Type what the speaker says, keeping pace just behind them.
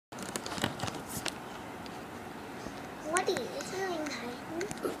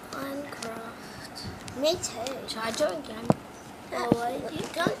Me too. Try doing game. Oh, you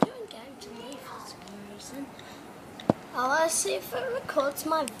can't do a game to me for some reason. I want to see if it records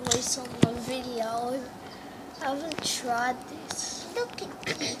my voice on the video. I haven't tried this. Look at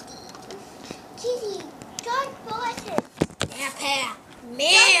Kitty. Kitty, don't bite it. Meow,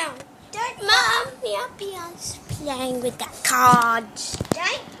 meow. Don't Mum, meow, meow's playing with the cards.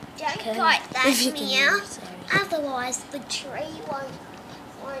 Don't bite that, If you can hear meow. me, sorry. Otherwise the tree won't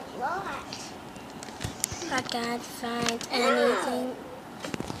light. I can't find anything.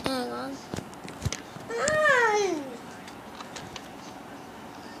 Hang on.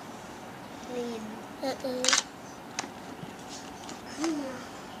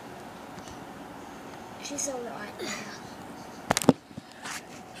 She's alright now.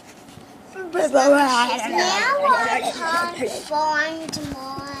 Now I can't find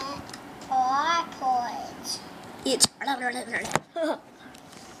my iPod. It's Where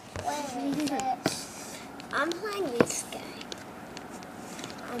is it? I'm playing this game.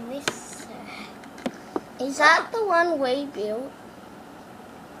 On this Is that the one we built?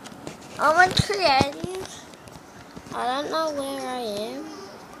 I'm a creative. I don't know where I am.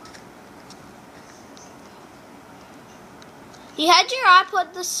 You had your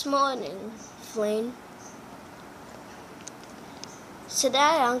iPod this morning, Flynn. Today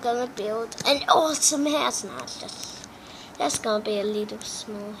I'm gonna build an awesome house. No, it's just gonna be a little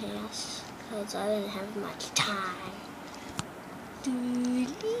small house because I don't have much time.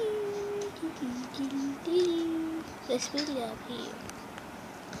 This video up here.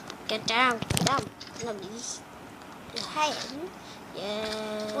 Get down, get down. No, Hey,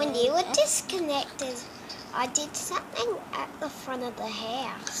 yeah. when you were disconnected, I did something at the front of the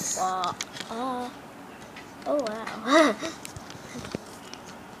house. Oh wow.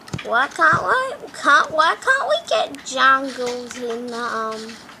 Why can't we get jungles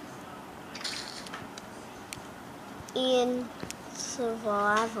in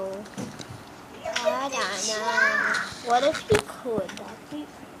survival? I don't know. What if you could? That'd be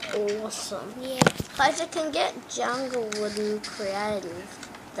awesome. Yeah. Because you can get jungle wood and creative.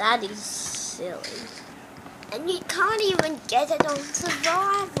 That is silly. And you can't even get it on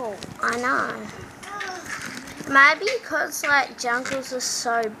survival. I know. Maybe because like jungles are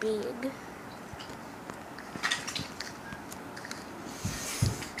so big.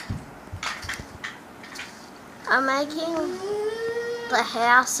 I'm making the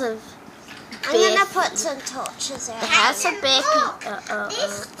house of I'm gonna put some torches out. The house of Becky.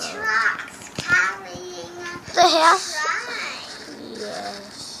 This truck's carrying The house. train.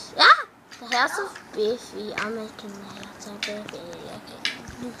 Yes. Ah! The house of Biffy. I'm making the house of Biffy. Okay.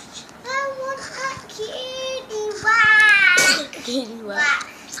 I want a kitty wax. Kitty wax.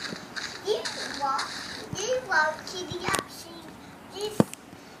 You want kitty up. This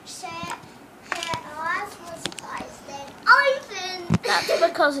shirt, her eyes was closed and open. That's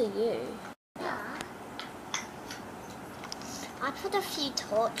because of you. I put a few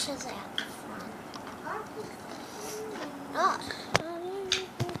torches out the front. Oh.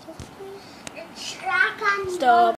 Stop.